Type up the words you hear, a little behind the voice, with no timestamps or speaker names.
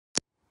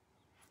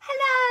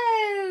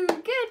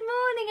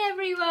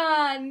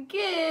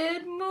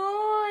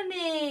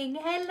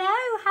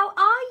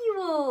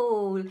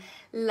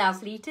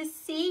lovely to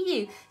see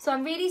you. So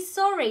I'm really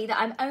sorry that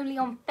I'm only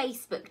on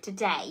Facebook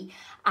today.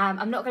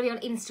 I'm not going to be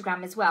on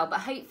Instagram as well,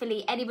 but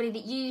hopefully anybody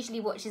that usually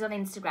watches on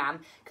Instagram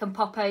can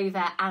pop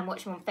over and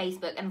watch me on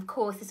Facebook. And of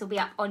course, this will be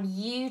up on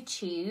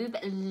YouTube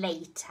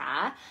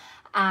later.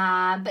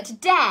 But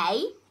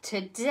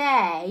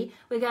today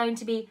we're going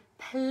to be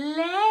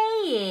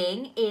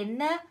playing in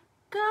the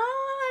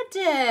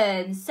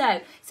garden.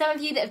 So some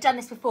of you that have done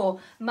this before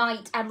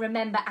might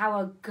remember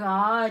our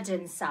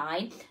garden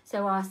sign.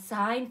 So our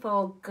sign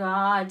for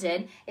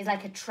garden is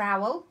like a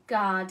trowel,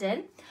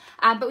 garden.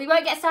 But we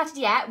won't get started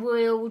yet.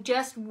 We'll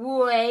just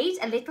wait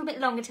a little bit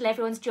longer till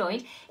everyone's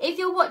joined. If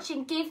you're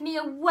watching, give me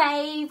a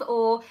wave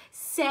or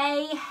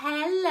say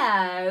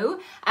hello.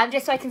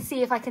 Just so I can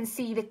see if I can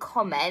see the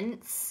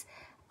comments.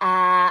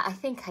 I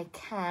think I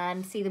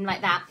can see them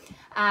like that.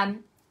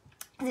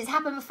 It's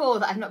happened before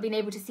that I've not been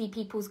able to see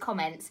people's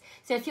comments.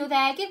 So if you're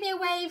there, give me a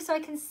wave so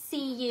I can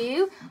see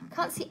you. I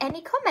can't see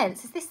any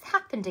comments. Has this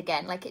happened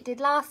again like it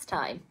did last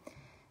time?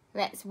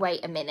 Let's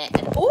wait a minute.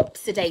 And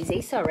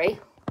oops-a-daisy,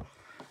 sorry.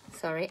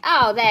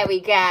 Oh, there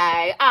we go.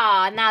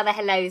 Now the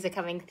hellos are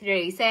coming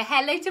through. So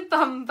hello to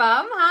Bum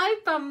Bum. Hi,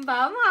 Bum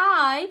Bum.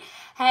 Hi.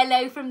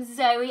 Hello from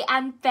Zoe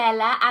and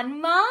Bella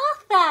and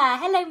Martha.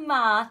 Hello,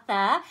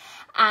 Martha.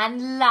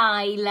 And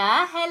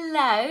Lila,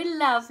 hello,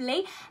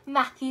 lovely.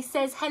 Matthew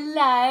says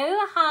hello.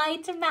 Hi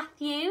to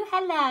Matthew,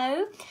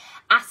 hello.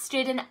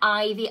 Astrid and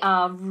Ivy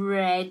are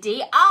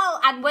ready.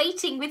 And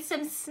waiting with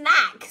some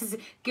snacks.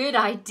 Good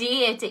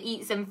idea to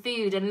eat some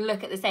food and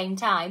look at the same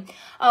time.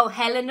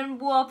 Helen and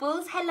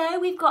Wobbles, hello.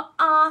 We've got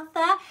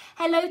Arthur.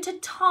 Hello to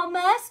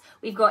Thomas.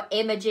 We've got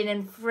Imogen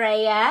and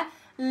Freya.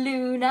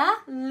 Luna,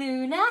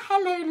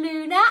 hello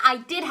Luna.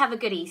 I did have a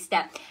good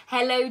Easter.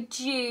 Hello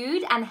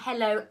Jude and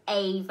hello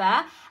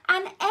Ava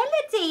and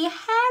Elodie,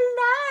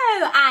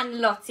 hello. And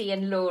Lottie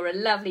and Laura,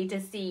 lovely to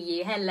see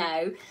you,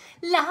 hello.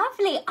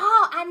 Lovely.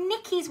 And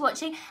Nikki's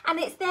watching and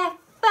it's their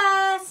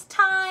first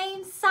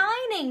time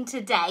signing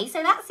today,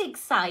 so that's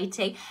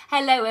exciting.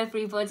 Hello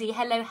everybody,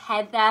 hello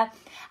Heather.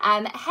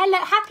 Hello,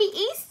 happy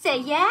Easter,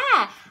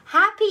 yeah.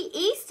 Happy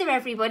Easter,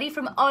 everybody,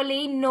 from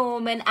Ollie,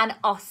 Norman and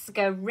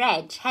Oscar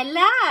Reg.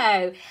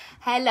 Hello.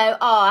 Hello.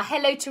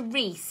 Hello to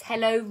Reese.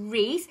 Hello,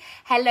 Reese.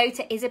 Hello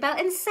to Isabel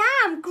and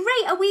Sam.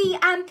 Great. Are we,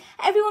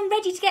 everyone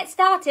ready to get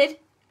started?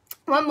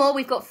 One more.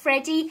 We've got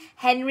Freddie,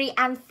 Henry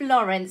and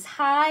Florence.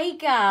 Hi,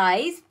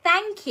 guys.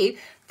 Thank you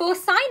for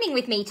signing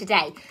with me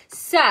today.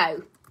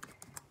 So,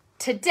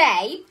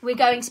 today we're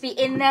going to be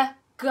in the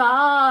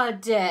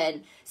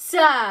garden. So,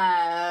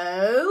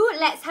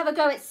 let's have a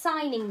go at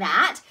signing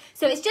that.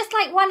 So it's just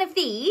like one of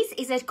these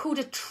is called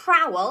a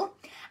trowel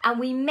and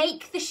we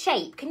make the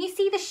shape. Can you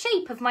see the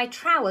shape of my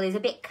trowel is a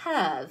bit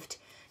curved?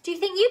 Do you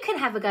think you can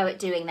have a go at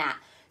doing that?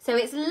 So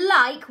it's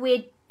like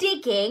we're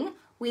digging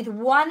with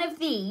one of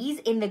these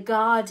in the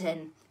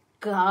garden.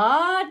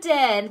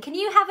 Garden. Can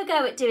you have a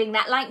go at doing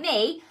that like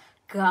me?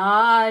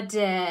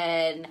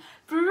 Garden.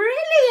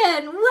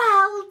 Brilliant.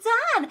 Well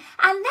done.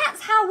 And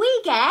that's how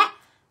we get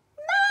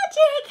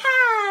magic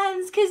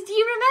hands. Because do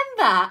you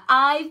remember?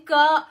 I've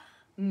got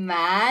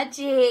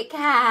magic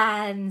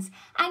hands.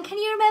 And can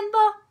you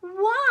remember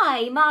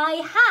why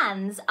my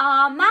hands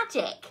are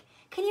magic?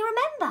 Can you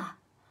remember?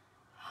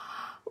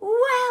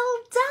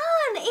 Well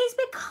done. It's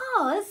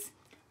because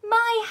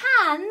my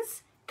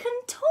hands can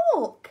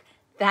talk.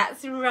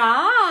 That's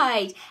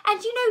right.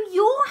 And you know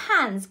your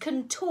hands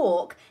can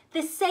talk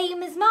the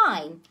same as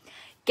mine.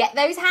 Get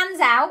those hands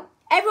out.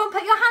 Everyone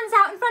put your hands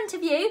out in front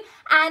of you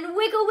and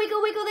wiggle,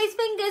 wiggle, wiggle those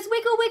fingers.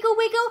 Wiggle, wiggle,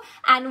 wiggle.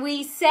 And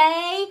we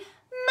say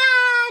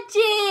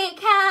magic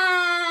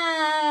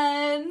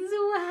hands.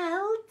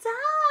 Well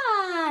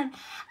done.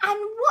 And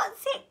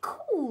what's it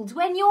called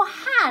when your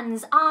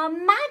hands are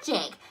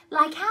magic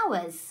like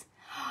ours?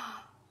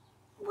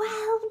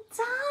 Well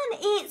done.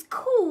 It's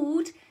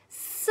called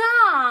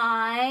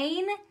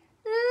sign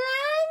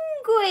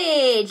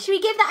language. Should we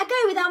give that a go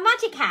with our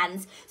magic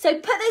hands? So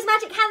put those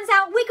magic hands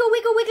out, wiggle,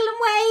 wiggle, wiggle and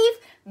wave.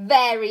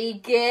 Very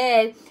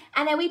good.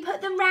 And then we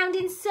put them round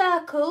in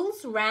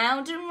circles,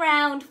 round and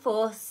round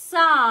for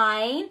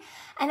sign.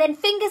 And then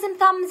fingers and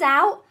thumbs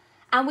out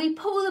and we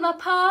pull them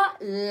apart,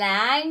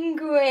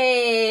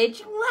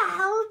 language.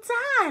 Well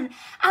done.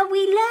 And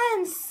we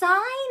learn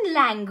sign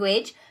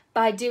language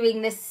by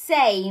doing the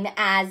same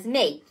as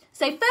me.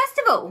 So first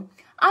of all,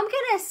 I'm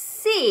going to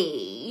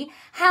see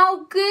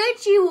how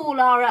good you all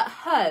are at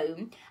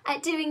home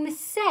at doing the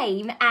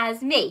same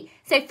as me.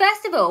 So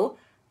first of all,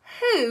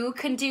 who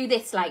can do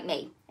this like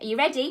me? Are you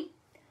ready?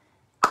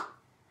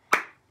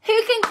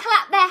 Who can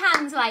clap their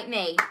hands like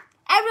me?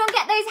 Everyone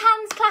get those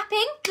hands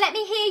clapping. Let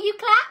me hear you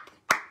clap.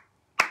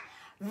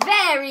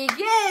 Very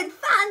good.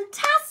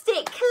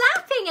 Fantastic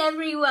clapping,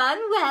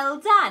 everyone. Well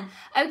done.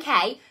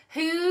 Okay,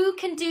 who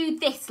can do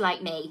this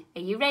like me?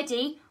 Are you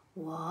ready?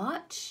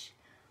 Watch.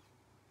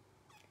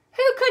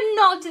 Who can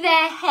nod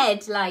their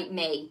head like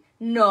me?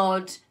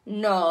 Nod,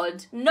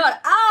 nod, nod.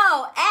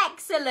 Oh,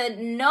 excellent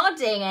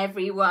nodding,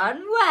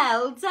 everyone.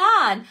 Well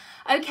done.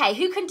 Okay,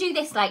 who can do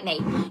this like me?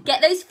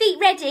 Get those feet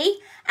ready.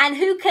 And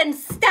who can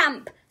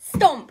stamp,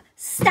 stomp,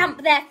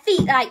 stamp their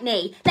feet like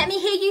me. Let me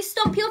hear you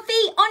stomp your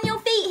feet. On your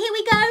feet, here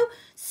we go.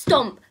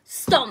 Stomp,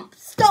 stomp,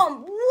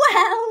 stomp.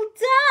 Well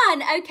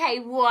done. Okay,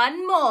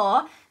 one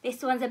more.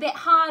 This one's a bit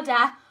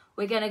harder.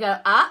 We're going to go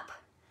up,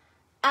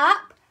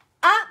 up,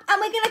 up,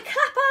 and we're going to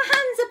clap our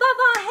hands above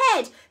our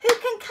head. Who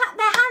can clap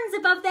their hands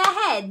above their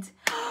head?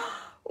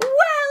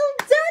 Well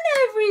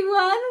done,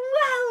 everyone.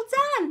 Well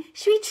done.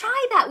 Should we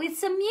try that with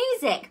some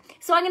music?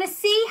 So I'm going to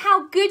see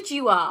how good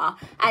you are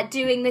at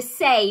doing the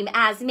same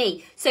as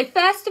me. So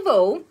first of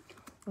all,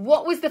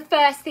 what was the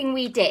first thing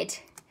we did?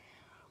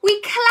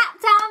 We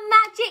clapped our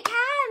magic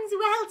hands.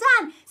 Well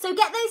done. So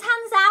get those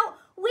hands out,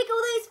 wiggle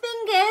those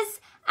fingers,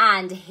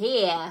 and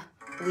here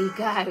we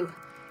go.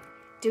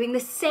 Doing the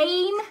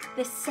same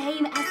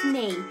as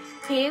me.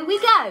 Here we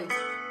go.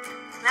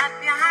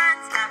 Clap your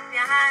hands, clap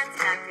your hands,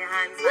 clap your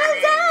hands. Well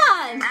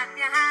done. Clap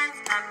your hands,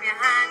 clap your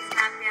hands,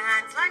 clap your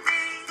hands like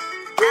me.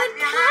 Good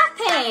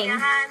clapping.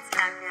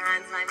 Clap your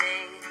hands like me.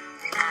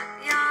 Clap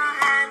your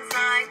hands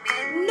like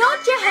me.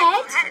 Nod your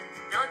head.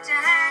 Nod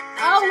your head.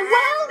 Oh,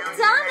 well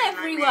done,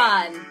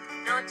 everyone.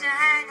 Nod your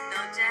head,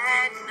 nod your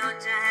head, nod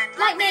your head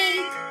Like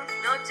me.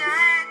 Nod your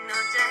head,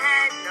 nod your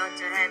head, nod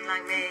your head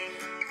like me.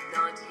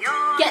 Nod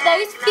your Get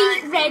those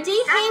feet ready.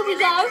 Here we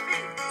go.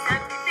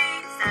 Stamp your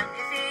feet, stamp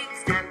your feet,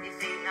 stamp your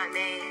feet like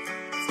me.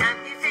 Stamp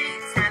your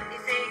feet, stamp your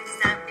feet,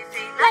 stamp your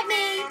feet Like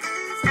me.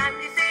 Stamp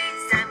your feet,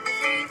 stamp your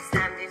feet,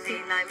 stamp your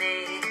feet like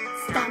me.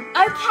 Stamp.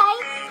 Okay,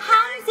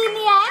 hands in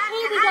the air.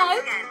 Here we go.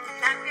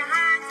 Clap your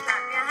hands,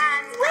 clap your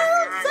hands.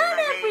 Well done,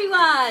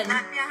 everyone.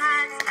 Clap your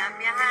hands, clap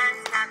your hands,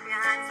 clap your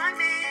hands like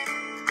me.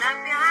 Clap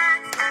your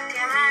hands, clap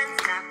your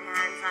hands, clap your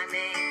hands like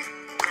me.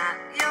 Clap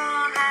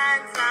your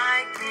hands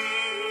like me.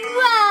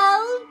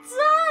 Well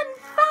done.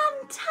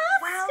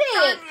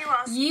 Fantastic.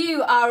 Well done,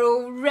 You are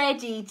all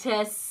ready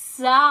to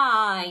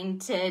sign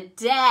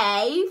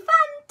today.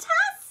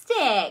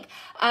 Fantastic.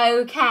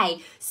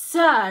 Okay,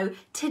 so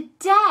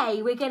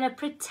today we're going to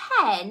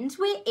pretend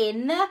we're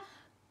in the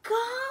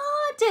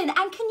garden.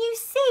 And can you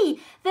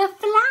see the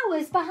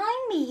flowers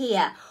behind me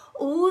here?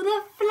 All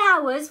the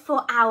flowers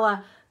for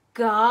our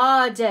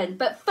garden.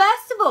 But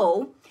first of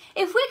all,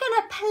 if we're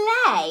going to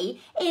play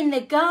in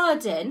the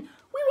garden,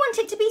 we want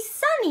it to be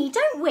sunny,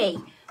 don't we?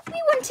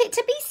 We want it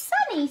to be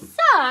sunny. So,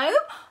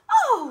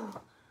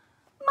 oh,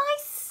 my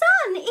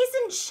sun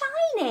isn't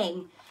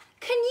shining.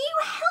 Can you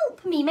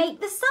help me make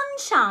the sun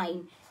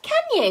shine?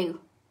 Can you?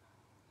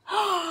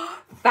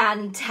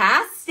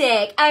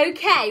 Fantastic.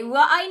 Okay,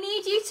 what I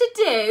need you to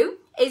do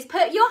is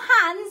put your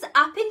hands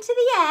up into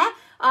the air.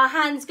 Our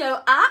hands go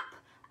up,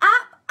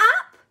 up,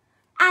 up,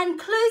 and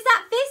close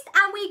that fist,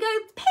 and we go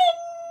ping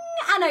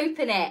and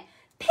open it.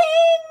 Ping.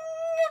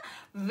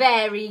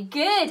 Very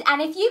good.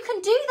 And if you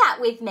can do that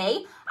with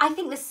me, I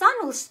think the sun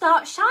will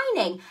start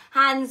shining.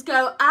 Hands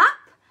go up,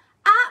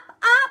 up,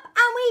 up,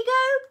 and we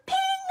go ping.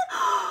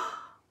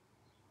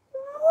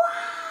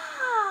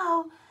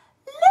 Wow.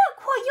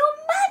 Look what your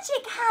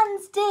magic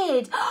hands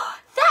did.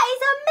 That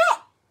is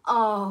a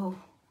oh,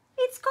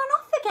 it's gone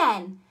off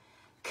again.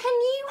 Can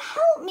you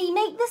help me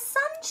make the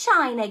sun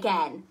shine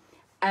again?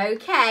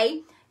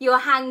 Okay, your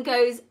hand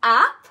goes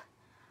up,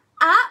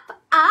 up,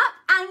 up,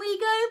 and we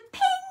go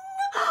ping.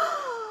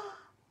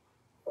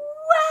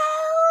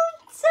 Well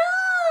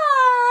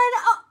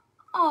done.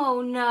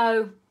 Oh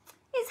no,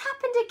 it's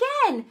happened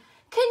again.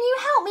 Can you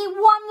help me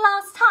one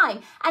last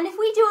time? And if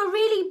we do a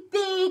really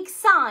big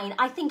sign,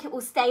 I think it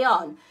will stay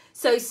on.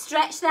 So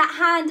stretch that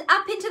hand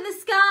up into the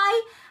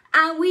sky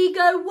and we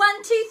go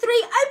 1, 2,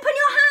 3. Open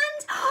your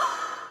hand.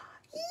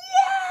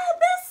 Yeah,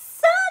 the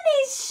sun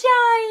is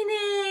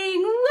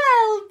shining.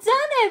 Well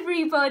done,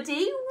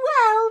 everybody.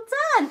 Well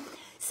done.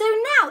 So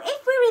now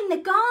if we're in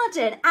the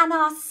garden and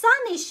our sun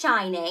is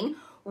shining,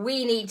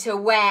 we need to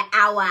wear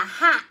our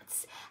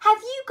hats. Have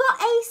you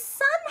got a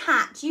sun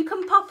hat you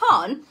can pop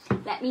on?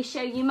 Let me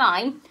show you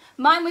mine.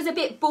 Mine was a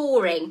bit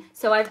boring,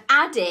 so I've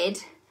added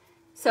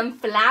some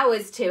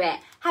flowers to it.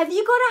 Have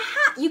you got a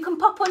hat you can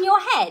pop on your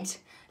head?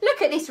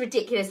 Look at this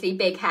ridiculously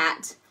big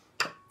hat.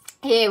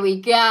 Here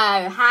we go,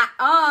 hat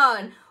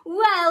on.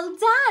 Well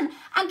done.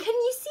 And can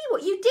you see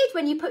what you did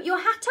when you put your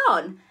hat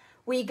on?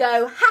 We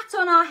go hat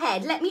on our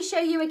head. Let me show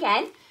you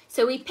again.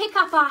 So we pick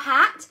up our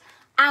hat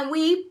and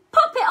we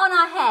pop it on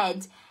our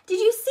head. Did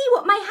you see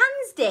what my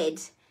hands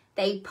did?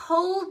 They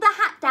pulled the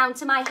hat down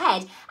to my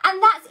head,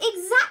 and that's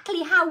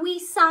exactly how we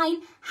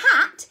sign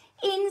hat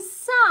in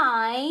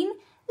sign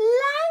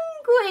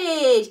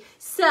language.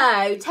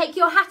 So take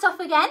your hat off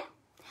again,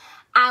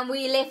 and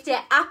we lift it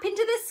up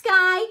into the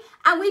sky,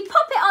 and we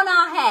pop it on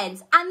our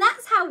heads, and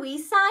that's how we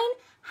sign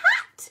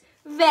hat.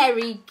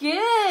 Very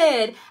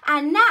good.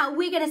 And now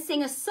we're going to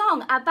sing a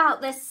song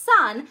about the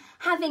sun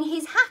having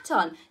his hat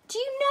on. Do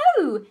you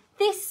know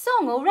this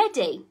song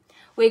already?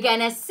 We're going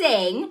to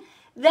sing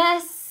 "The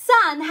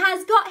sun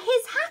has got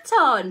his hat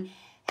on."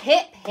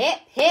 Hip, hip,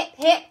 hip,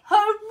 hip,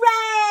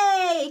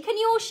 hooray! Can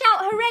you all shout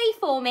hooray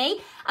for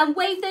me and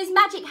wave those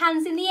magic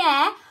hands in the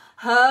air?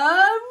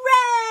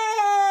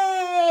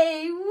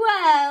 Hooray!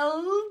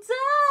 Well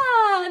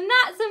done!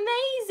 That's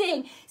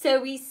amazing.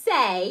 So we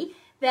say,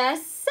 The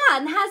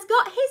sun has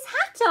got his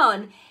hat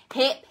on.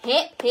 Hip,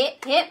 hip,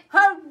 hip, hip,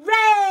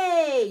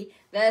 hooray!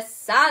 The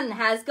sun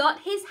has got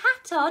his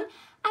hat on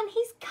and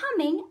he's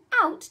coming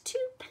out to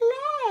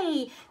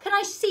play. Can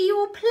I see you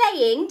all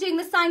playing, doing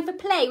the sign for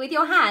play with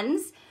your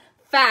hands?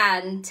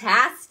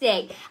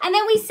 Fantastic. And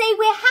then we say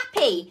we're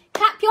happy.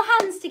 Clap your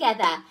hands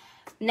together.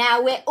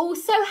 Now we're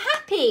also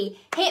happy.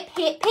 Hip,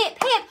 hip, hip,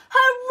 hip,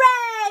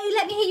 hooray!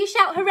 Let me hear you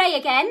shout hooray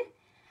again.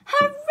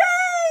 Hooray!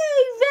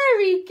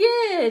 Very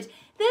good.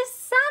 The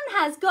sun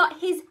has got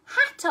his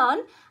hat on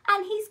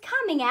and he's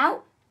coming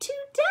out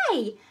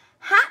today.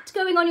 Hat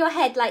going on your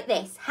head like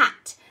this.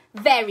 Hat.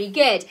 Very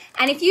good.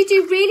 And if you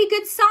do really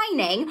good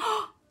signing,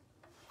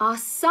 our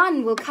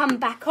sun will come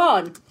back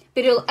on.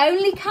 But it'll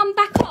only come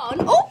back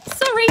on, oh,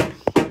 sorry,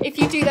 if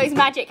you do those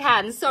magic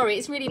hands. Sorry,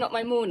 it's really not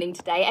my morning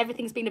today.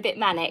 Everything's been a bit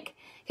manic.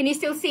 Can you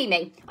still see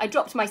me? I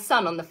dropped my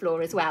sun on the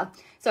floor as well.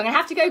 So I'm going to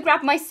have to go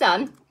grab my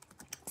sun.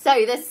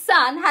 So the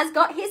sun has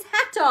got his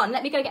hat on.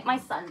 Let me go get my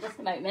sun just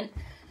a moment.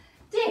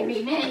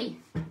 Dearie me.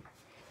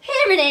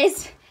 Here it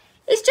is.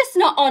 It's just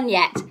not on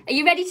yet. Are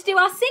you ready to do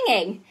our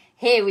singing?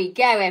 Here we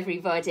go,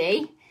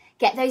 everybody.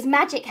 Get those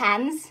magic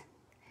hands.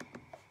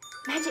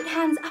 Magic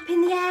hands up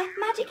in the air.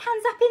 Magic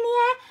hands up in the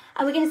air.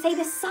 And we're going to say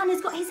the sun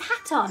has got his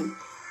hat on.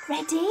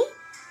 Ready?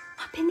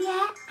 Up in the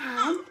air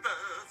and...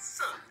 The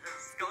sun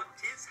has got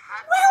his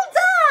hat Well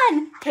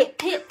done!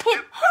 Hip, hip,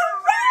 hip,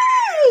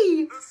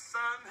 hooray! The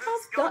sun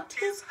has got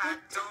his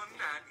hat on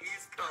and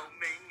he's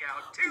coming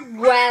out to play.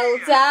 Well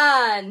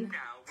done!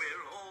 Now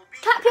we'll all be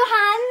Clap your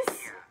hands.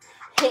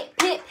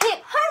 Hip, hip,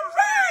 hip,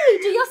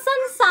 hooray! Do your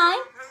sun sign.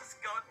 The sun has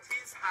got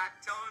his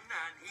hat on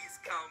and he's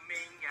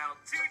coming out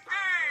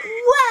today.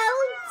 Well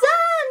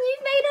done!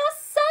 You've made our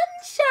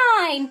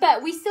sunshine!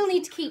 But we still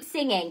need to keep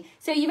singing.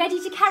 So are you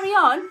ready to carry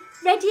on?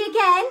 Ready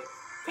again?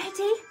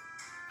 Ready?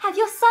 Have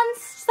your sun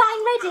sign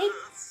ready?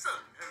 The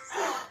sun has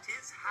got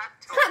his hat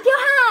on. Clap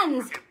your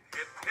hands! Hip,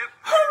 hip, hip.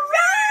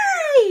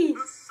 Hooray!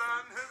 The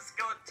sun has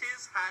got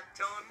his hat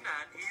on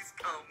and he's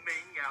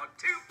coming out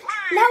to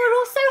play. Now we're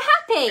all so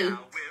happy.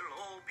 Now we'll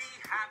all be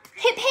happy.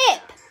 Hip,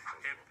 hip.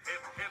 Hip,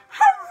 hip, hip.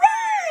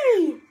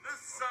 Hooray! The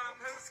sun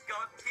has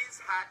got his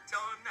hat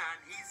on and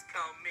he's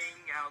coming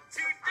out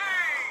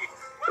today.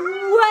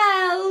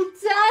 Well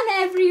done,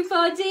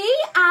 everybody.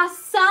 Our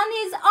sun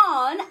is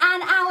on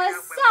and our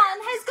sun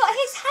has got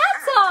his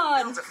hat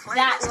on.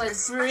 That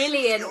was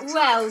brilliant.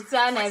 Well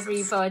done,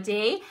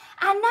 everybody.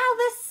 And now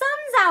the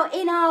sun's out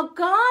in our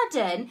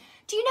garden.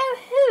 Do you know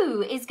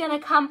who is going to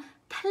come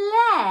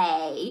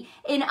play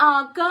in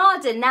our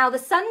garden now the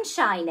sun's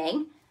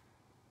shining?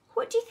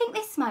 What do you think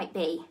this might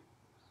be?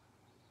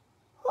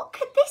 What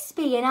could this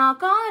be in our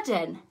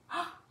garden?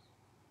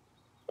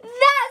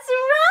 That's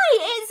right,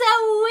 it's a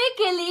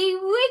wiggly,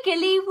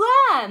 wiggly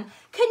worm.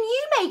 Can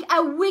you make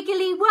a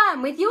wiggly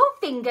worm with your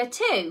finger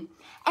too?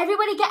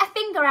 Everybody get a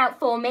finger out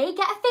for me.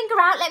 Get a finger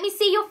out, let me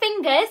see your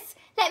fingers.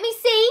 Let me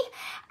see.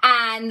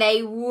 And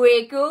they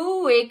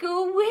wiggle,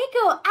 wiggle,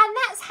 wiggle. And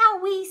that's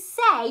how we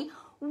say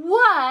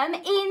worm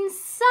in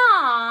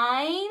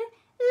sign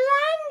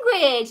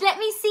language. Let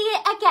me see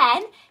it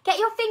again. Get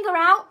your finger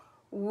out.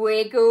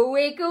 Wiggle,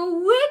 wiggle,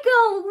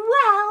 wiggle.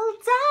 Well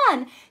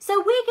done. So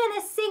we're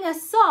going to sing a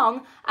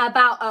song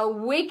about a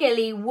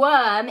wiggly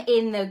worm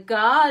in the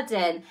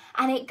garden.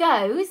 And it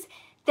goes,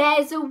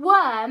 there's a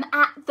worm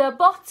at the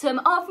bottom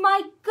of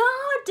my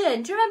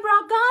garden. Do you remember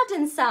our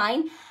garden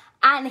sign?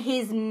 And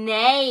his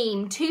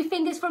name, 2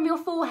 fingers from your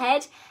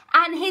forehead.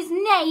 And his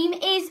name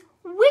is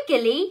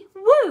Wiggly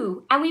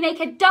Woo. And we make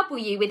a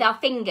W with our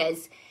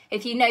fingers,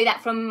 if you know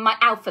that from my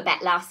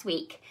alphabet last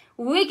week.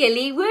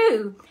 Wiggly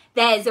Woo.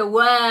 There's a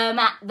worm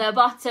at the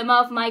bottom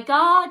of my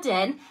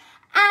garden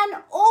and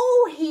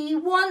all he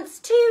wants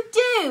to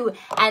do.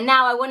 And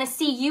now I want to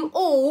see you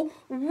all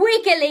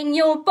wiggling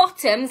your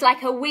bottoms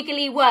like a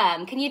wiggly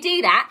worm. Can you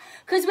do that?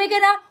 Because we're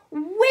going to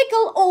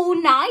wiggle all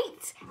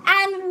night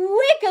and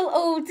wiggle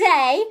all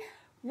day.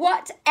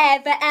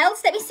 Whatever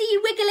else. Let me see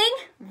you wiggling.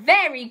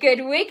 Very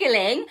good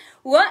wiggling.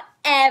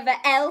 Whatever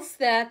else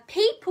the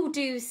people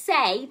do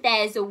say,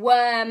 there's a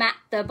worm at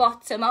the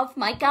bottom of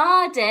my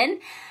garden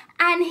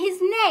and his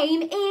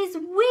name is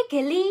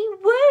Wiggly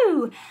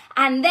Woo.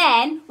 And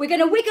then we're going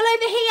to wiggle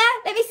over here.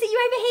 Let me see you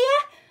over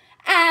here.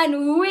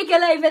 And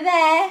wiggle over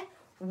there.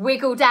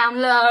 Wiggle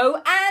down low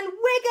and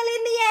wiggle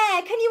in the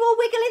air. Can you all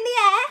wiggle in the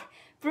air?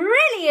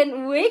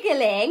 Brilliant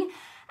wiggling.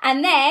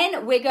 And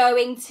then we're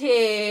going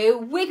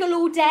to wiggle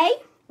all day,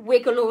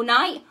 wiggle all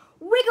night,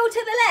 wiggle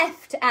to the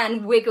left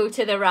and wiggle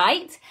to the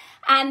right.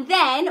 And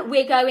then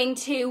we're going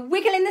to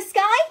wiggle in the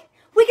sky,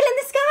 wiggle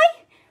in the sky.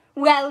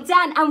 Well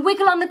done. And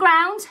wiggle on the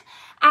ground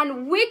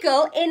and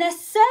wiggle in a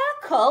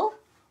circle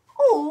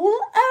all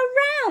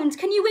around.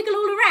 Can you wiggle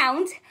all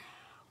around?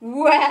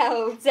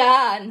 Well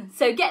done.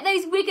 So get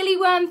those wiggly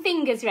worm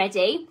fingers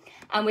ready.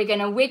 And we're going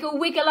to wiggle,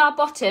 wiggle our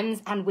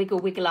bottoms and wiggle,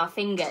 wiggle our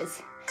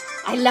fingers.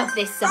 I love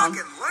this song.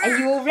 Are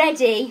you all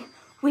ready?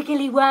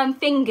 Wiggly worm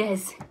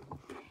fingers.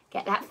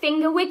 Get that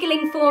finger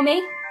wiggling for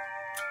me.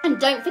 And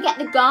don't forget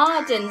the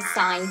garden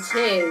sign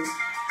too.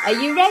 Are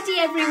you ready,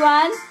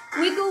 everyone?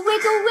 Wiggle,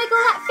 wiggle,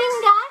 wiggle that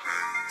finger.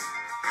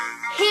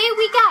 Here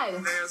we go.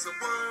 There's a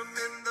worm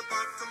in the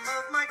bottom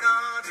of my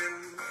garden,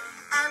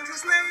 and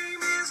his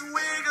name is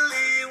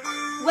Wiggly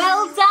Worms.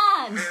 Well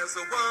done. There's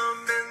a worm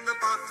in the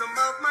bottom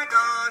of my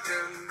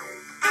garden.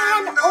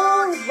 And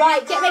all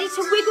right, get ready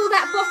to wiggle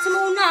that bottom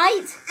all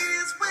night.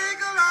 Is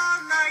wiggle all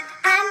night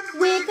And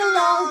wiggle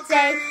all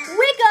day.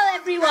 Wiggle,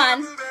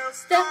 everyone.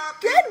 The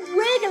good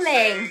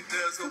wiggling.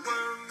 There's a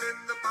worm in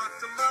the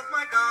bottom of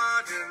my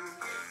garden,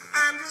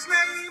 and his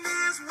name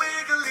is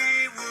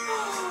Wiggly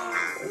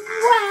Worms.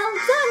 Well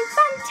done,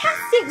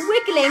 fantastic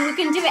wiggling. We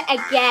can do it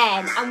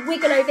again. And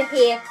wiggle over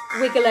here,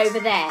 wiggle over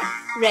there.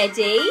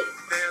 Ready?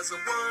 There's a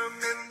worm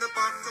in the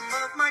bottom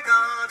of my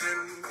garden,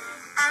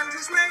 and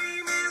his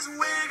name is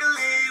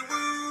Wiggly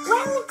Worms.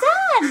 Well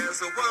done.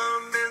 There's a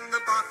worm in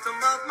the bottom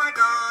of my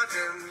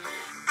garden,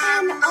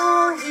 And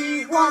all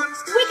he wants.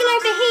 Wiggle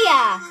over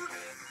here.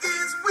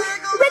 is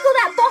wiggle, Wiggle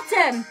that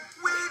bottom.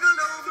 wiggle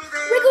over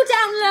there. Wiggle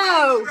down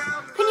low.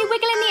 Can you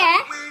wiggle in the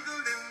air? Wiggle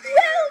in the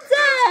Well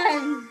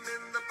done.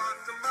 in the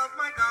bottom of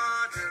my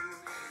garden,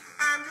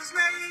 and his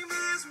name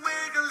is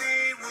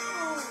Wiggly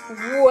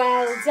Worms.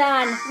 Well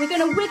done. We're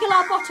going to wiggle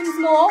our bottoms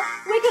more.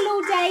 Wiggle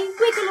all day,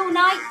 wiggle all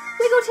night.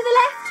 Wiggle to the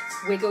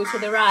left, wiggle to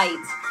the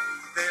right.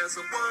 There's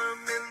a worm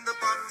in the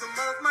bottom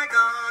of my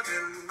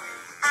garden,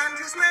 and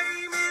his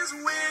name is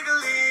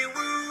Wiggly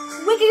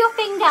Worms. Wiggle your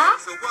finger.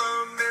 There's a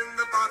worm in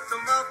the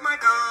bottom of my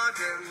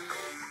garden,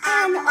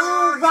 And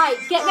all right,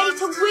 get ready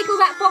to wiggle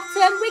that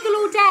bottom. Wiggle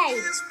all day.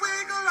 is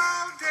wiggle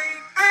all day,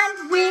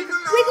 And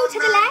wiggle to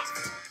the left.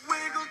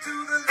 wiggle to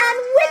the left, And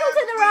wiggle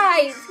to the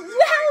right.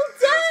 Well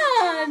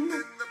done.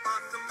 in the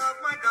bottom of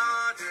my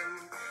garden,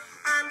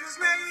 and his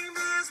name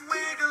is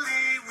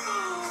Wiggly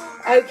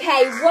Worms.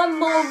 Okay, one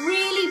more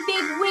really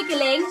big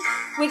wiggling.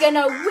 We're going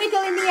to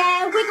wiggle in the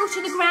air, wiggle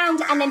to the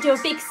ground, and then do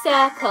a big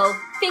circle.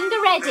 Finger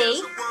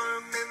ready. There's a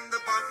worm in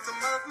the bottom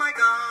of my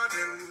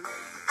garden,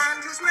 and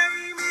his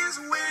name is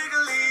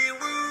Wiggly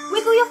Worms.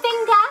 Wiggle your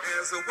finger.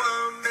 There's a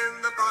worm in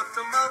the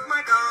bottom of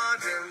my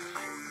garden,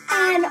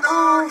 And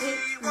all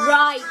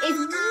right is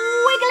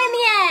wiggle in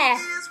the air.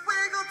 is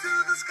wiggle to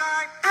the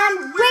sky,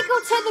 And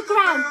wiggle to the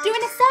ground.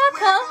 Doing a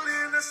circle.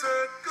 wiggle in a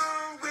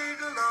circle,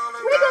 wiggle all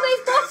around. Wiggle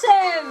those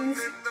bottoms.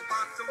 In the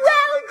bottom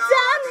Well of my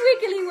done, garden,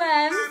 Wiggly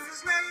Worms. and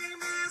his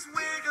name is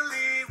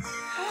Wiggly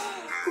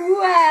Worms.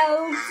 Well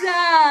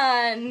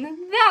done.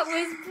 That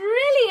was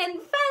brilliant.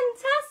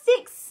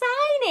 Fantastic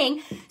signing.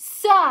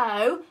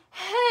 So,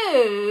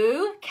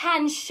 who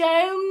can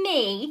show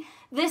me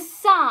the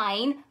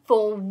sign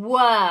for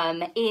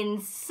worm in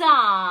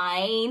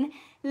sign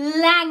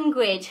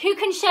language? Who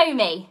can show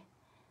me?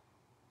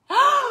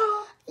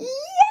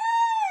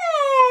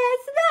 Yes,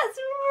 that's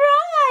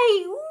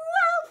right.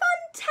 Well,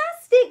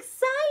 fantastic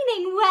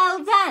signing.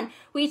 Well done.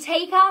 We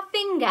take our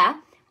finger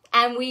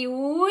and we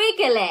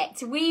wiggle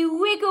it. We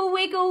wiggle,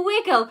 wiggle,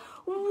 wiggle.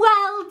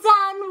 Well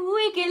done,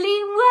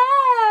 Wiggly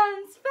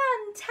Worms.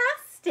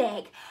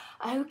 Fantastic.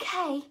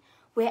 Okay,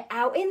 we're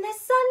out in the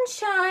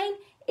sunshine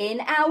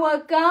in our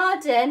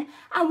garden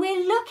and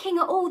we're looking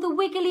at all the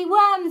wiggly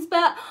worms,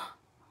 but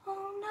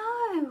oh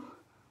no.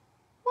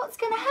 What's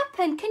going to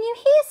happen? Can you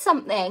hear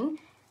something?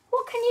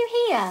 What can you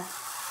hear?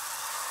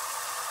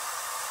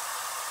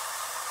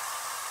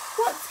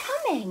 What's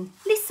coming?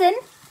 Listen.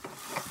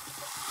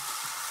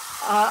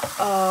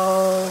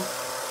 Uh-oh.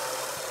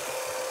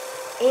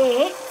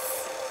 It's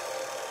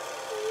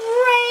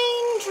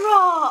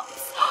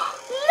raindrops.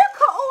 Look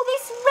at all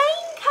this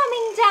rain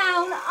coming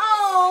down.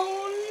 Oh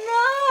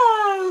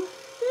no.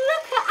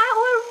 Look at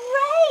our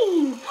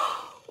rain.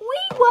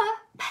 We were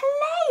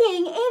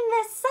playing in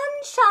the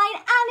sunshine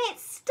and it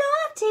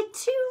started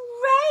to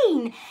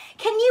rain.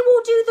 Can you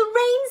all do the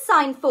rain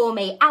sign for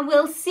me and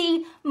we'll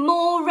see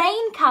more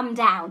rain come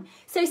down?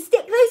 So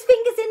stick those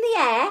fingers in the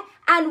air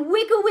and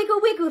wiggle, wiggle,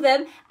 wiggle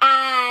them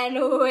and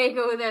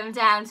wiggle them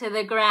down to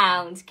the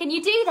ground. Can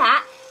you do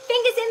that?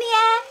 Fingers in the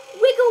air,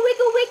 wiggle,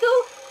 wiggle,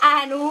 wiggle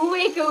and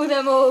wiggle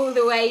them all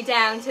the way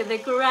down to the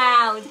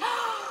ground.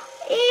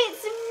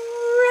 It's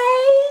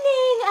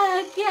raining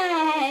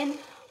again.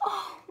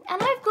 Oh,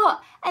 and I've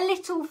got a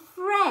little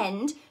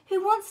friend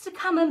who wants to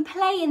come and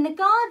play in the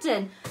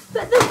garden,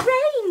 but the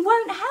rain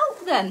won't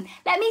help them.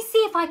 Let me see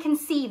if I can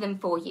see them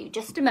for you.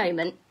 Just a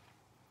moment.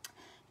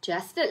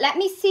 Let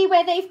me see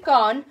where they've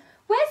gone.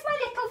 Where's my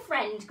little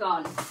friend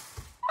gone?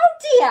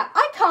 Oh dear,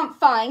 I can't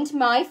find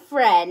my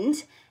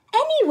friend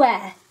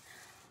anywhere.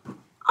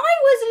 I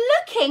was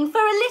looking for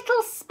a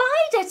little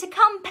spider to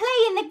come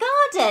play in the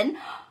garden,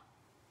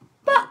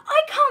 but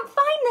I can't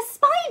find the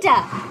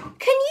spider.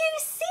 Can you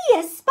see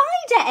a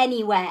spider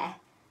anywhere?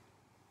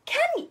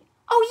 Can you?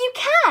 Oh, you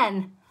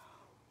can.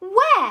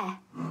 Where?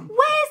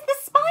 Where's the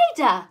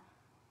spider?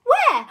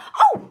 Where?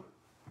 Oh,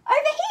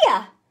 over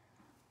here.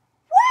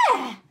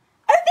 Where?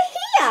 Over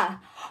here.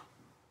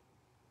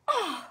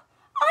 Oh,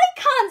 I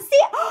can't see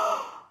it.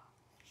 Oh,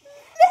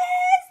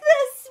 there's the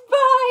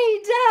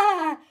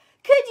spider.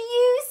 Could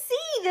you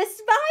see the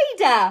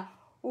spider?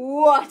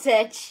 What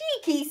a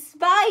cheeky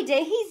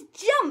spider. He's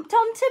jumped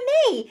onto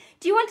me.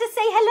 Do you want to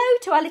say hello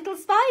to our little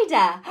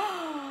spider?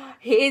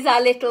 Here's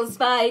our little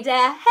spider.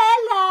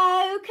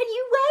 Hello. Can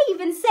you wave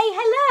and say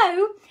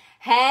hello?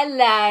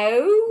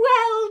 Hello.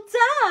 Well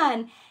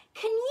done.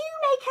 Can you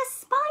make a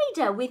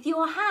spider with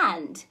your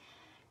hand?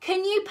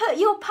 Can you put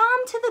your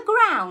palm to the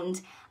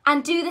ground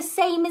and do the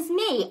same as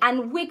me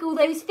and wiggle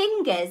those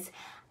fingers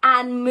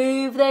and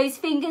move those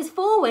fingers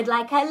forward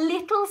like a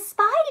little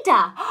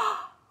spider?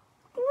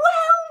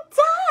 Well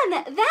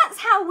done. That's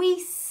how we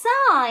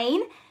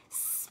sign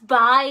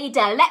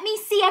spider. Let me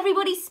see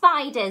everybody's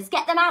spiders.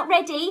 Get them out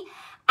ready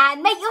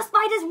and make your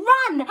spiders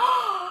run.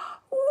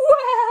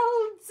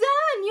 Well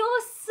done.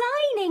 You're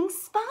signing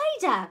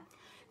spider.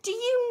 Do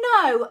you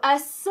know a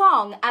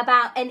song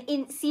about an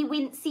Incy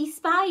Wincy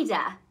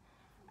spider?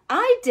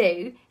 I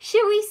do.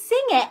 Shall we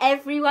sing it,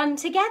 everyone,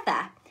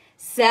 together?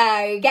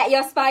 So get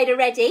your spider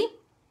ready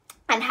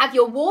and have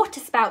your water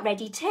spout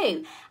ready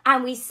too.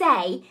 And we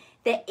say,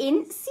 the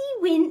Incy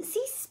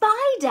Wincy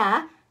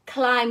spider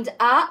climbed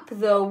up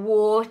the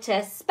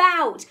water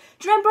spout.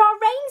 Do you remember our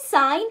rain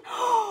sign?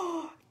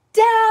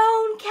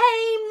 Down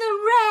came the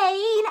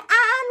rain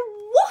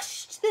and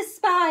washed the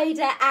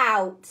spider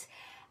out.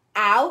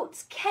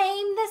 Out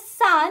came the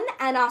sun,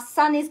 and our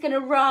sun is going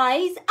to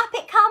rise. Up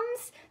it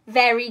comes.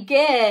 Very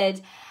good.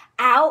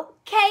 Out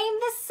came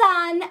the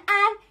sun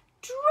and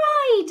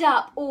dried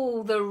up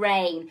all the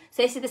rain.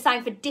 So this is the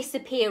sign for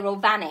disappear or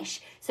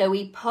vanish. So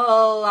we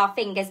pull our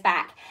fingers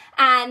back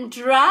and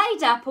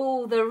dried up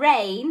all the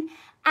rain,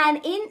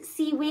 and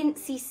Incy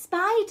Wincy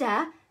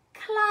spider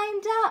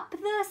climbed up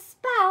the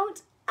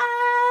spout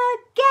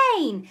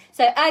again.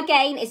 So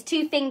again is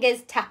two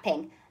fingers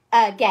tapping.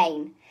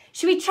 Again.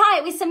 Should we try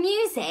it with some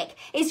music?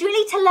 It's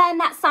really to learn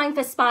that sign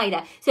for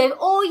spider. So if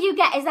all you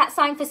get is that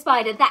sign for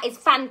spider, that is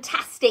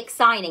fantastic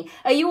signing.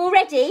 Are you all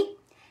ready?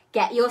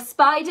 Get your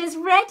spiders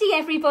ready,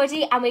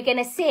 everybody. And we're going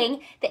to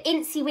sing the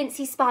Incy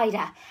Wincy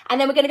spider. And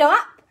then we're going to go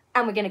up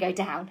and we're going to go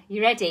down.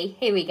 You ready?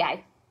 Here we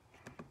go.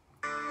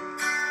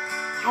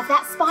 Have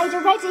that spider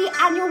ready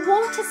and your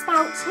water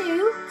spout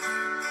too.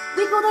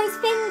 Wiggle those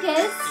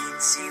fingers.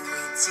 Incy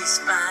Wincy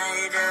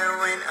spider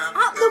went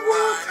Up the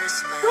water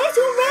spout. Where's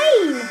your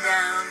rain?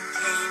 Down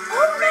came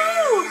the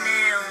rain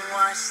and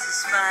washed the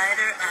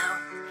spider out.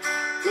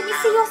 Let me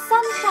see your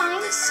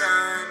sunshine. The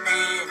sun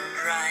and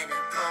dried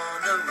up all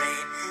the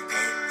rain.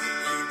 And the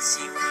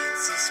Incy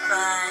Wincy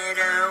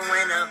spider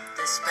went up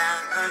the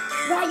spout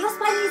again. Right, your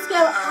spider needs to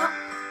go up,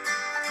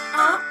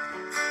 up,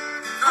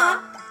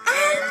 up,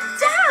 and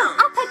down.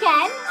 Up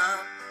again.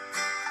 Up,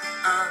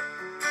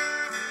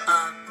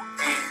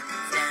 and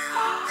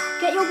down.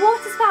 Get your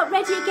water spout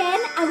ready again,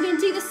 and we're going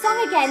to do the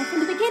song again from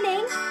the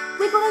beginning.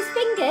 Wiggle those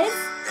fingers.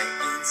 The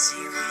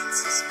Incy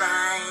Wincy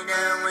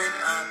spider went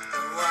up the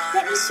water.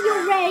 Let me see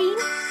your rain.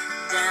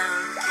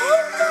 Down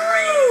came the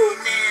rain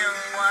and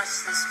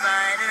washed the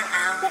spider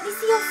out. Let me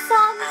see your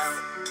sun.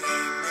 Out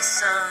came the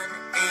sun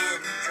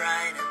and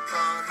dried up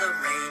all the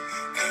rain.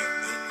 And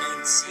the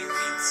Incy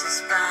Wincy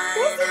spider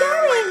Where's he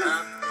going? went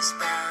up the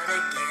spout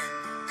again.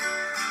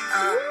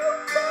 Well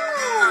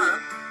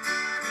done.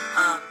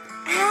 Up,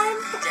 And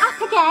down.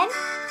 up again.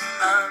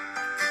 Up,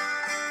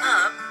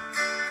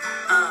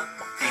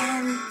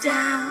 and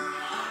down.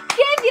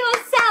 Give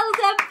yourselves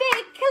a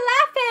big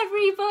clap,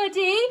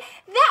 everybody.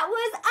 That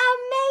was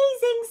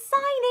amazing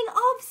signing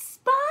of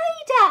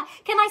spider.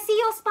 Can I see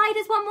your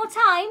spiders one more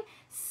time?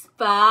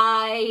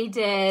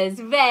 Spiders.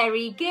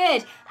 Very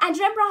good. And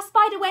remember our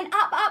spider went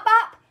up, up,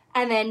 up,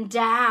 and then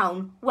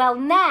down. Well,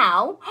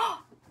 now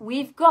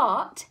we've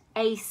got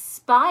a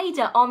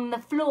spider on the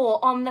floor,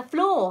 on the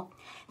floor.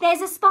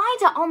 There's a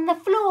spider on the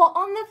floor,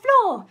 on the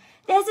floor.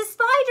 There's a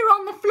spider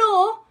on the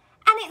floor,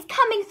 and it's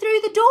coming through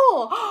the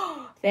door.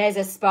 There's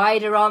a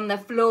spider on the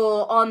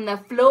floor, on the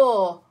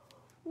floor.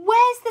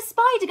 Where's the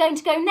spider going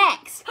to go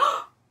next?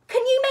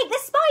 Can you make the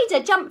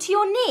spider jump to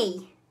your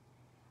knee?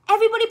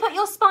 Everybody put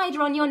your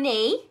spider on your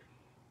knee.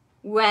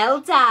 Well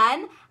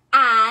done.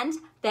 And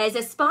there's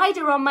a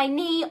spider on my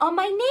knee, on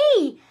my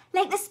knee.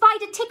 Make the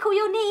spider tickle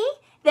your knee.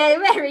 They're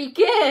very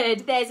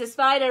good. There's a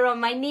spider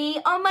on my knee,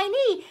 on my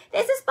knee.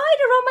 There's a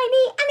spider on my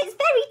knee, and it's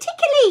very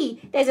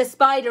tickly. There's a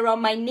spider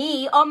on my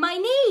knee, on my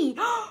knee.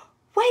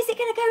 Where's it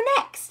going to go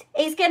next?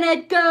 It's going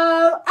to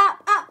go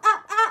up, up,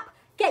 up, up.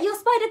 Get your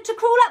spider to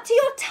crawl up to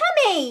your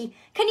tummy.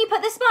 Can you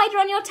put the spider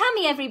on your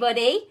tummy,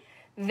 everybody?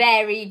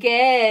 Very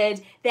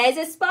good. There's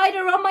a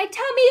spider on my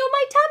tummy, on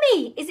my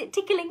tummy. Is it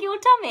tickling your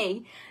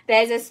tummy?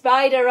 There's a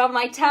spider on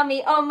my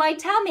tummy, on my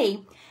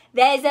tummy.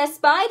 There's a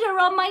spider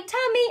on my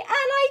tummy, and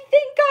I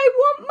think I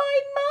want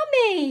my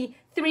mummy.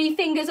 3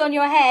 fingers on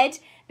your head.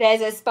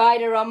 There's a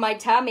spider on my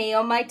tummy,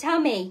 on my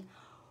tummy.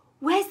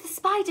 Where's the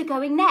spider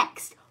going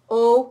next?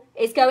 Oh,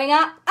 it's going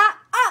up, up,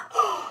 up.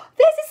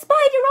 There's a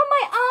spider on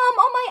my arm,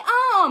 on my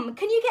arm.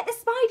 Can you get the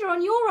spider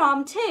on your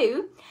arm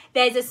too?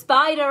 There's a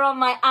spider on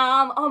my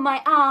arm, on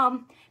my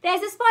arm.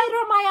 There's a spider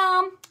on my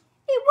arm.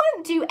 It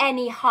won't do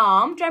any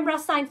harm. Do you remember our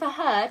sign for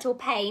hurt or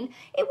pain?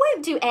 It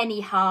won't do any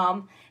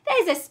harm.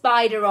 There's a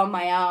spider on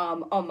my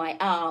arm, on my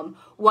arm.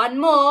 One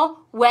more.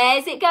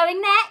 Where's it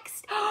going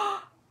next?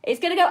 It's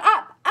going to go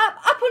up, up,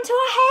 up onto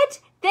our head.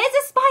 There's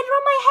a spider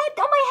on my head,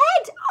 on my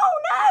head.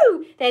 Oh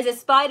no! There's a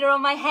spider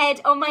on my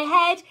head, on my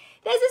head.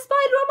 There's a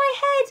spider on my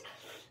head.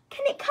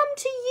 Can it come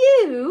to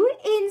you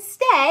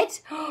instead?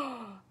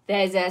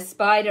 There's a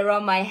spider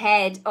on my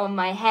head, on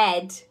my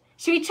head.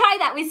 Should we try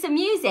that with some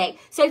music?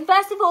 So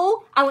first of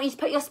all, I want you to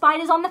put your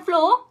spiders on the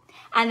floor,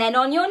 and then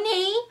on your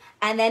knee,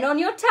 and then on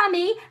your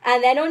tummy,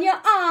 and then on your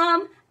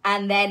arm,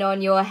 and then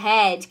on your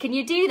head. Can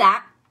you do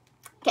that?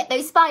 Get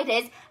those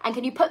spiders, and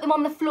can you put them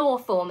on the floor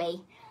for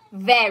me?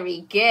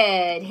 Very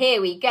good.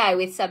 Here we go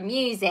with some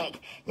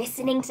music.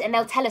 Listening to, and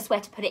they'll tell us where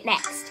to put it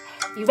next.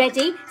 You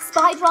ready?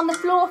 Spider on the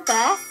floor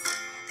first.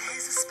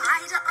 There's a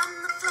spider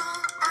on the floor,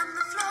 on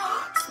the floor.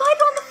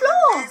 Spider on the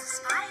floor. There's a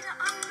spider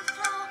on the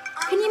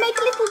floor. Can you make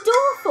a little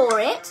door for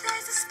it?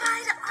 There's a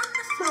spider on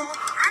the floor,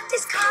 and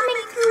It's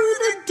coming through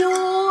the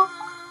door.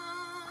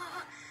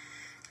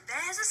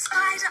 There's a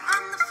spider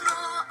on the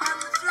floor, on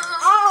the floor.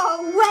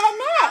 Oh, where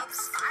Now the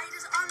next?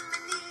 spider's on my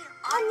knee,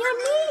 On your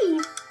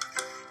knee.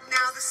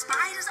 Now the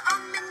spider's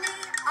on my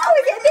knee. Oh,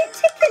 is it a bit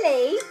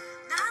tickly?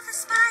 Now the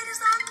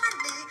spider's on my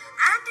knee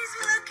and is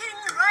looking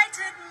right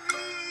at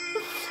me.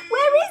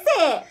 Where is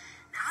it?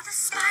 Now the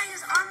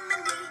spider's on my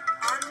knee,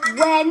 on my knee.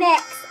 Where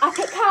next? Up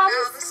it Now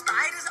comes. the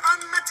spider's on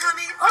my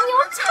tummy, On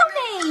your my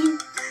tummy.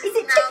 tummy. Is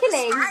it Now the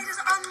tickling?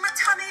 spider's on my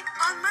tummy,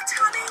 on my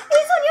tummy.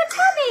 It's on your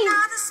tummy.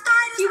 Now the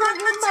spider's Do you want on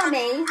your my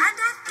tummy, mummy? and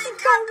I think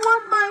I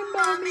want my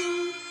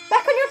mummy.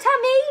 Back on your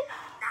tummy.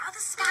 Now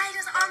the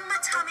spider's on my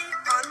tummy,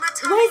 on my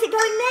tummy. Where's it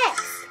going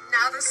next?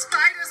 Now the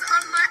spider's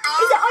on my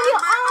arm. Is it on your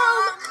my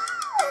arm?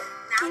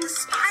 Now the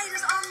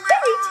spider's on my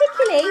Very arm.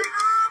 tickly. On my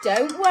arm.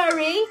 Don't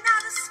worry. Now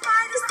the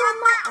spider's It's on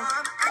my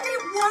arm, and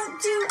it won't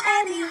do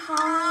any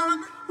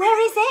harm. Where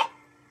is it?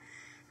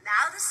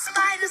 Now the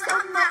spider's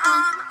on my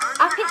arm. On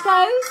Up my it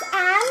arm. goes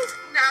and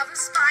Now the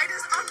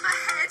spider's on my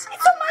head.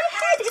 it's on my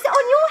head. Is it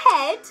on your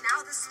head? Now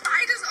the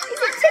spider's on Is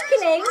my it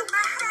tickling? head. On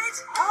my head.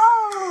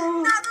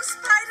 Oh. Now the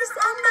spider's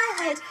on my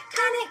head.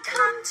 Can it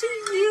come to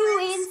you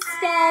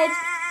instead?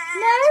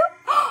 No?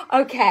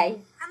 Okay.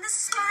 And the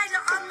spider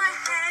on my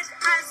head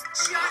has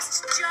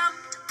just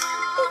jumped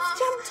off. It's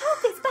jumped off.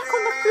 It's back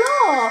on the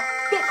floor.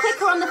 Bit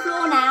quicker on the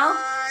floor now.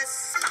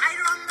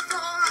 Spider on the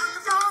floor, on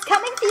the floor.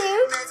 Coming for you.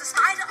 There's a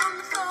spider on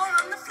the floor,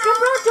 on the floor. Your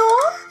bra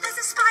door. There's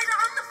a spider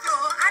on the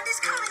floor, and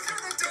it's coming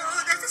through the door.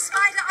 There's a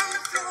spider on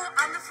the floor,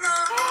 on the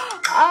floor.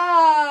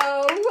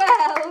 Oh,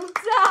 well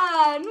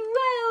done.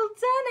 Well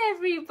done,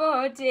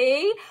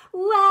 everybody.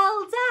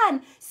 Well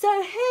done.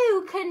 So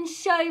who can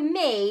show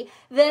me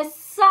the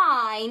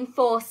sign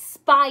for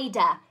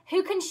spider?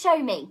 Who can show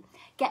me?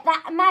 Get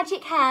that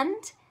magic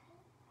hand.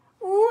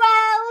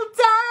 Well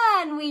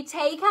done. We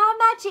take our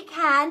magic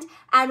hand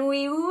and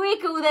we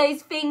wiggle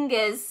those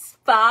fingers.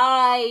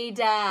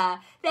 Spider.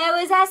 There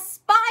was a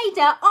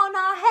spider on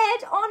our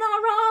head, on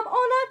our arm,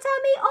 on our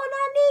tummy, on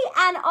our knee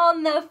and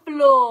on the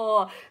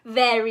floor.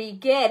 Very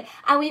good.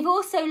 And we've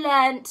also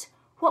learnt,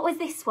 what was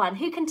this one?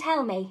 Who can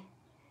tell me?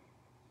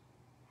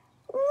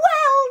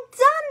 Well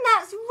done,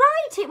 that's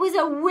right. It was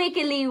a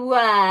wiggly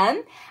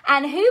worm.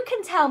 And who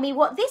can tell me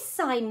what this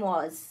sign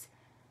was?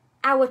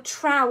 Our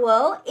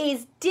trowel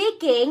is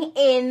digging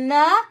in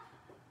the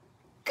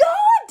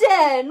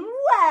garden.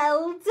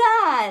 Well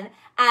done.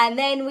 And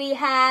then we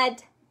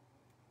had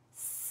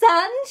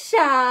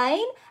sunshine.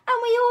 And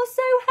we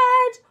also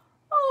had,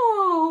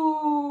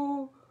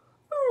 oh,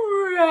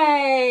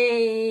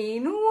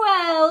 rain.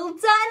 Well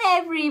done,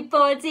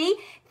 everybody.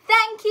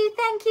 Thank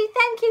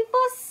you for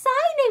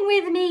signing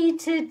with me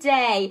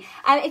today.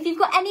 If you've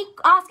got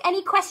ask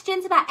any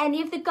questions about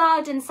any of the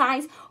garden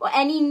signs or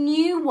any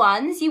new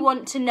ones you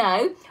want to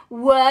know,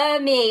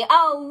 Wormy.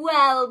 Oh,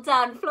 well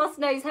done. Floss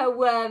knows her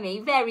Wormy.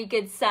 Very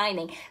good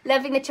signing.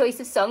 Loving the choice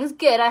of songs.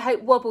 Good. I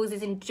hope Wobbles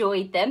has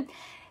enjoyed them.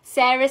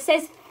 Sarah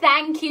says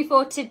thank you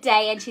for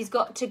today and she's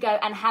got to go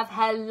and have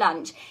her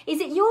lunch. Is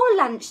it your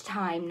lunch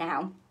time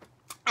now?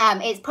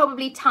 It's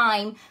probably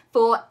time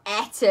for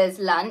Etta's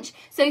lunch.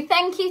 So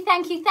thank you for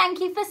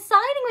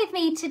signing with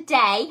me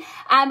today.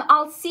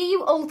 I'll see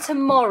you all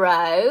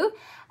tomorrow.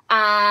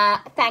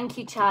 Thank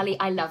you, Charlie.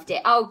 I loved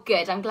it. Oh,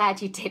 good. I'm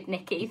glad you did,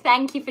 Nikki.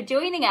 Thank you for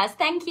joining us.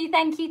 Thank you.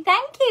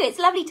 It's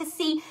lovely to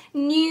see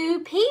new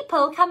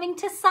people coming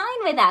to sign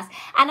with us.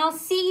 And I'll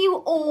see you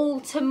all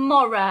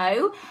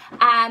tomorrow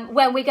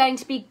when we're going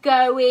to be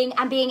going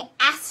and being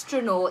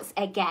astronauts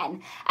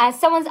again.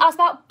 Someone's asked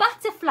about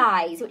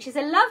butterflies, which is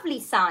a lovely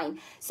sign.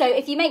 So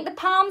if you make the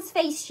palms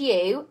face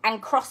you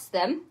and cross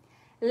them,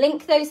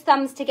 link those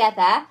thumbs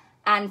together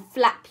and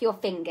flap your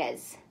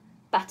fingers.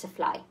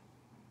 Butterfly.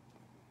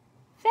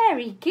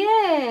 Very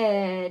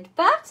good.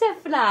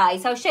 Butterfly.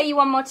 So I'll show you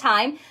one more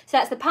time. So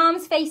that's the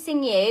palms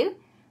facing you.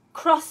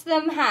 Cross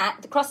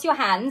your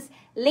hands.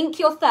 Link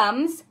your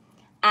thumbs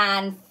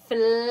and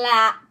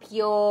flap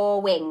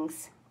your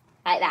wings.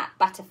 Like that.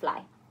 Butterfly.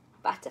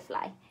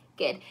 Butterfly.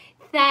 Good.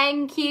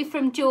 Thank you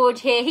from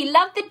George here. He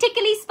loved the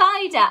tickly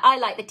spider. I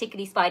like the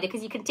tickly spider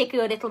because you can tickle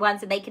your little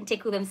ones and they can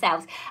tickle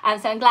themselves.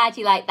 So I'm glad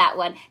you like that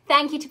one.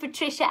 Thank you to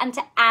Patricia and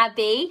to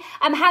Abby.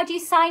 How do you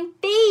sign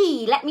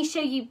B? Let me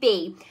show you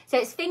B. So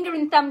it's finger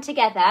and thumb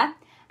together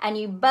and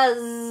you buzz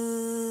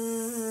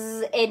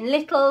in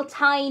little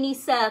tiny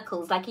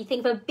circles. Like you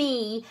think of a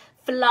bee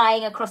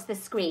flying across the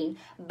screen.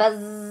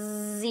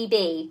 Buzzy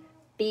bee.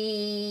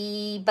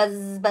 Bee,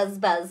 buzz, buzz,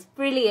 buzz.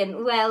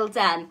 Brilliant, well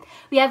done.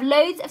 We have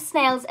loads of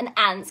snails and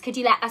ants. Could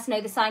you let us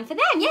know the sign for them?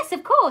 Yes,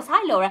 of course.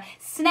 Hi, Laura.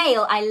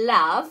 Snail, I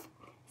love.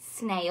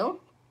 Snail,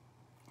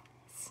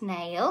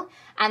 snail.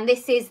 And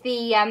this is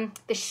the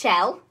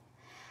shell.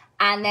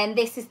 And then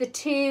this is the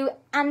two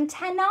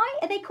antennae.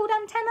 Are they called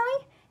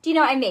antennae? Do you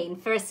know what I mean?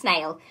 For a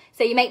snail.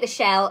 So you make the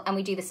shell and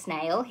we do the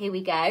snail. Here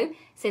we go.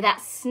 So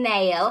that's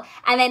snail.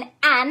 And then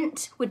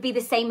ant would be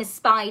the same as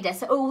spider.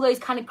 So all those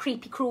kind of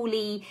creepy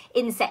crawly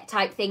insect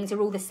type things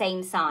are all the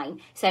same sign.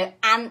 So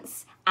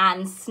ants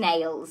and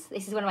snails.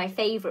 This is one of my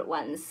favourite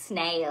ones,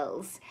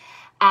 snails.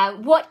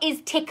 What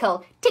is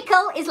tickle?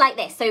 Tickle is like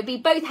this. So it'd be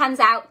both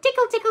hands out.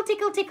 Tickle, tickle,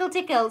 tickle, tickle,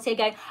 tickle. So you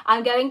go,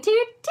 I'm going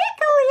to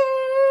tickle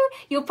you.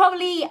 You'll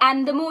probably,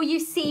 and the more you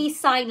see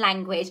sign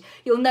language,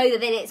 you'll know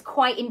that it's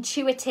quite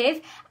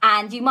intuitive.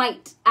 And you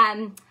might,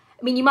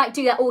 you might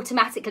do that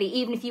automatically,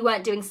 even if you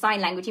weren't doing sign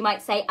language. You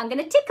might say, I'm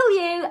going to tickle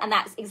you. And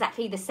that's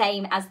exactly the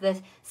same as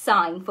the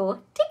sign for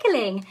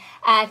tickling.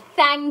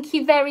 Thank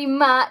you very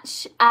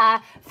much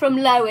from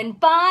Lowen.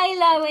 Bye,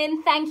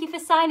 Lowen. Thank you for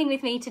signing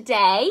with me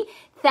today.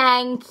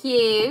 Thank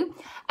you.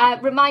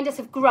 Remind us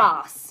of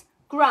grass.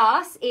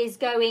 Grass is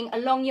going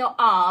along your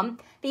arm.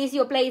 These are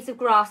your blades of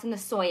grass in the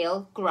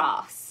soil.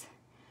 Grass.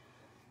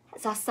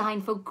 That's our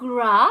sign for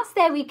grass.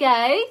 There we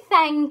go.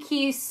 Thank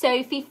you,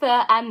 Sophie,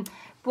 for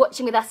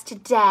watching with us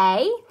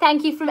today.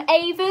 Thank you from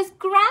Ava's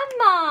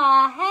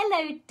grandma.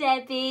 Hello,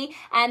 Debbie.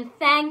 And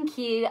thank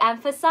you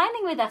for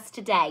signing with us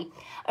today.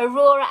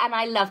 Aurora and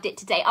I loved it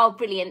today. Oh,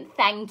 brilliant.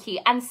 Thank you.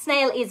 And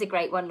snail is a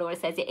great one, Laura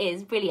says. It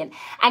is. Brilliant.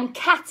 And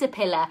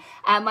caterpillar.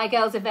 My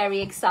girls are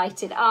very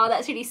excited. Oh,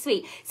 that's really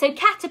sweet. So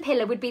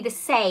caterpillar would be the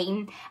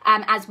same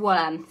as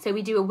worm. So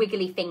we do a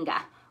wiggly finger.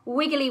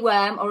 Wiggly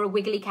worm or a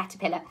wiggly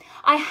caterpillar.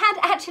 I had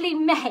actually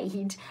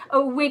made a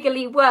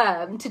wiggly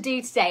worm to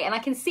do today and I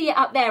can see it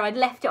up there. I'd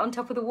left it on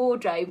top of the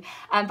wardrobe,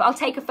 but I'll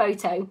take a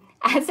photo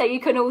so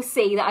you can all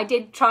see that I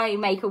did try and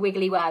make a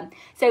wiggly worm.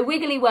 So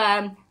wiggly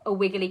worm or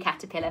wiggly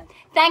caterpillar.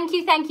 Thank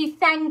you, thank you,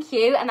 thank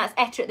you. And that's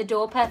Etta at the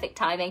door, perfect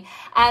timing.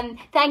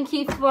 Thank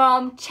you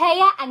from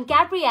Chea and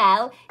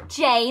Gabrielle,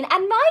 Jane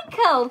and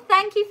Michael.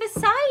 Thank you for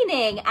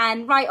signing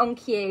and right on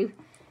cue.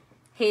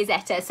 Here's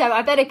Etta. So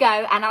I better go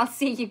and I'll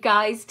see you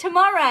guys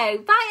tomorrow.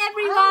 Bye,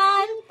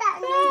 everyone.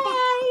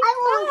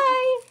 Bye.